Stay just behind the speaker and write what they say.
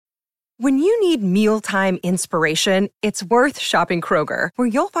When you need mealtime inspiration, it's worth shopping Kroger, where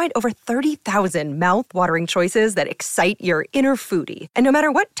you'll find over 30,000 mouth-watering choices that excite your inner foodie. And no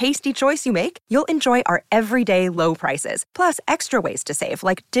matter what tasty choice you make, you'll enjoy our everyday low prices, plus extra ways to save,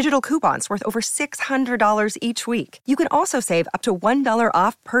 like digital coupons worth over $600 each week. You can also save up to $1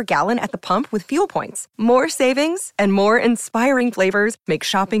 off per gallon at the pump with fuel points. More savings and more inspiring flavors make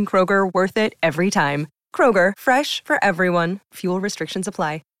shopping Kroger worth it every time. Kroger, fresh for everyone. Fuel restrictions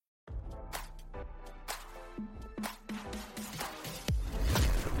apply.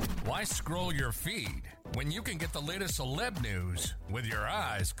 Why scroll your feed when you can get the latest celeb news with your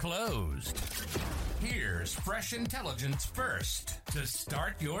eyes closed? Here's fresh intelligence first to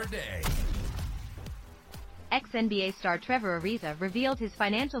start your day. Ex-NBA star Trevor Ariza revealed his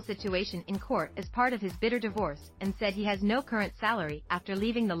financial situation in court as part of his bitter divorce and said he has no current salary after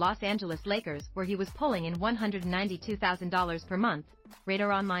leaving the Los Angeles Lakers, where he was pulling in $192,000 per month,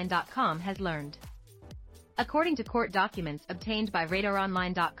 RadarOnline.com has learned. According to court documents obtained by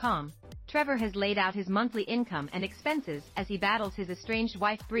RadarOnline.com, Trevor has laid out his monthly income and expenses as he battles his estranged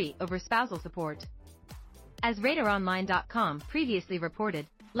wife Bree over spousal support. As RadarOnline.com previously reported,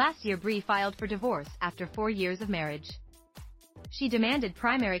 last year Bree filed for divorce after 4 years of marriage. She demanded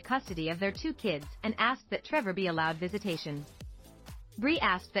primary custody of their 2 kids and asked that Trevor be allowed visitation. Bree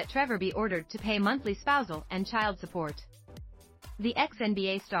asked that Trevor be ordered to pay monthly spousal and child support. The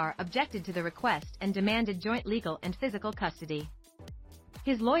ex-NBA star objected to the request and demanded joint legal and physical custody.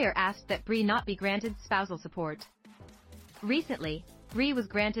 His lawyer asked that Bree not be granted spousal support. Recently, Bree was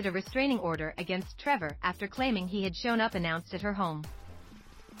granted a restraining order against Trevor after claiming he had shown up unannounced at her home.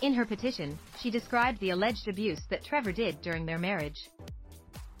 In her petition, she described the alleged abuse that Trevor did during their marriage.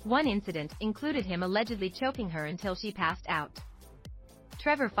 One incident included him allegedly choking her until she passed out.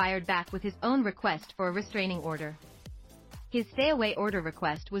 Trevor fired back with his own request for a restraining order. His stay-away order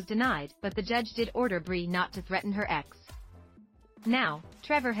request was denied, but the judge did order Bree not to threaten her ex. Now,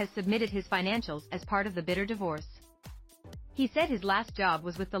 Trevor has submitted his financials as part of the bitter divorce. He said his last job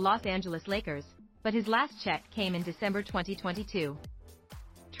was with the Los Angeles Lakers, but his last check came in December 2022.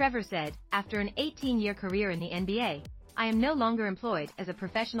 Trevor said, "After an 18-year career in the NBA, I am no longer employed as a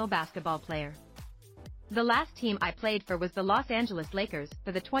professional basketball player. The last team I played for was the Los Angeles Lakers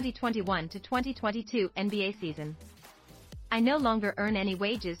for the 2021 to 2022 NBA season. I no longer earn any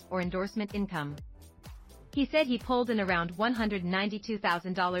wages or endorsement income." He said he pulled in around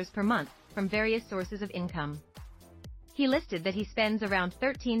 $192,000 per month from various sources of income. He listed that he spends around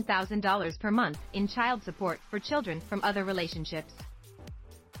 $13,000 per month in child support for children from other relationships.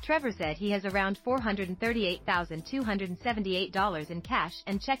 Trevor said he has around $438,278 in cash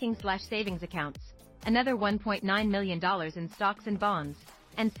and checking/savings accounts, another $1.9 million in stocks and bonds,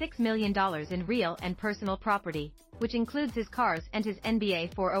 and $6 million in real and personal property, which includes his cars and his NBA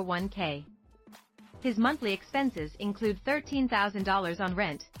 401k. His monthly expenses include $13,000 on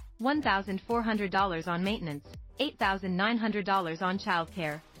rent, $1,400 on maintenance, $8,900 on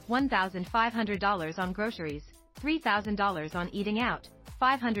childcare, $1,500 on groceries, $3,000 on eating out,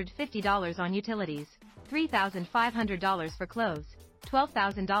 $550 on utilities, $3,500 for clothes,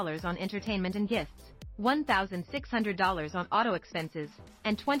 $12,000 on entertainment and gifts, $1,600 on auto expenses,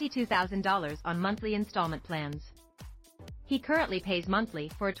 and $22,000 on monthly installment plans. He currently pays monthly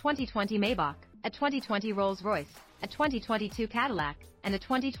for a 2020 Maybach, a 2020 Rolls-Royce, a 2022 Cadillac, and a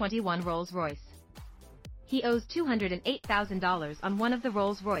 2021 Rolls-Royce. He owes $208,000 on one of the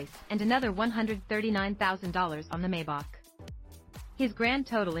Rolls-Royce and another $139,000 on the Maybach. His grand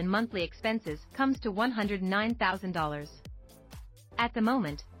total in monthly expenses comes to $109,000. At the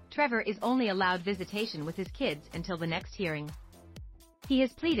moment, Trevor is only allowed visitation with his kids until the next hearing. He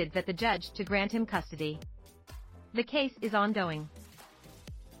has pleaded that the judge to grant him custody. The case is ongoing.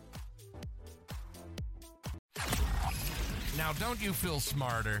 Now, don't you feel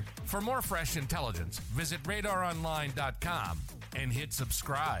smarter? For more fresh intelligence, visit RadarOnline.com and hit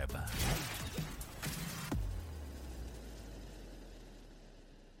subscribe.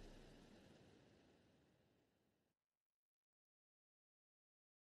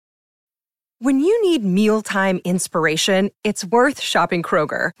 When you need mealtime inspiration, it's worth shopping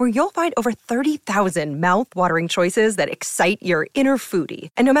Kroger, where you'll find over 30,000 mouth-watering choices that excite your inner foodie.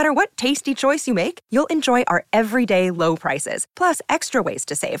 And no matter what tasty choice you make, you'll enjoy our everyday low prices, plus extra ways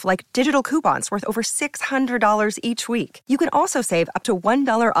to save, like digital coupons worth over $600 each week. You can also save up to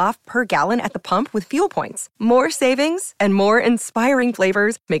 $1 off per gallon at the pump with fuel points. More savings and more inspiring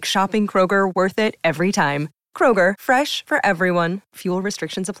flavors make shopping Kroger worth it every time. Kroger, fresh for everyone. Fuel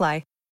restrictions apply.